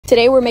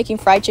Today we're making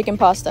fried chicken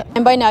pasta.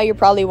 And by now you're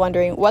probably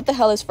wondering, what the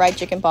hell is fried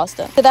chicken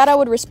pasta? To that I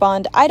would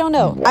respond, I don't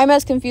know. I'm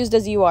as confused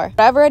as you are.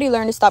 But I've already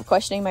learned to stop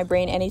questioning my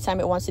brain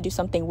anytime it wants to do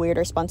something weird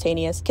or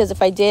spontaneous. Because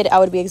if I did, I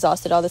would be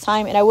exhausted all the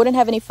time and I wouldn't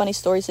have any funny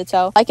stories to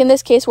tell. Like in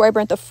this case where I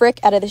burnt the frick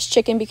out of this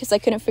chicken because I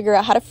couldn't figure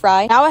out how to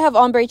fry. Now I have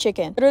ombre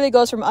chicken. Literally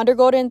goes from under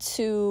golden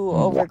to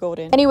over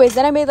golden. Anyways,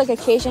 then I made like a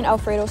Cajun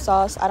Alfredo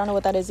sauce. I don't know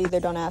what that is either,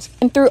 don't ask.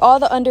 And threw all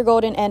the under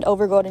golden and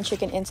over golden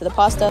chicken into the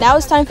pasta. Now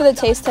it's time for the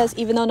taste test,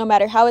 even though no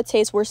matter how it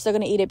tastes, we're still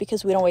gonna eat it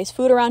because we don't waste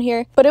food around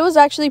here. But it was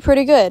actually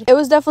pretty good. It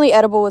was definitely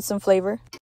edible with some flavor.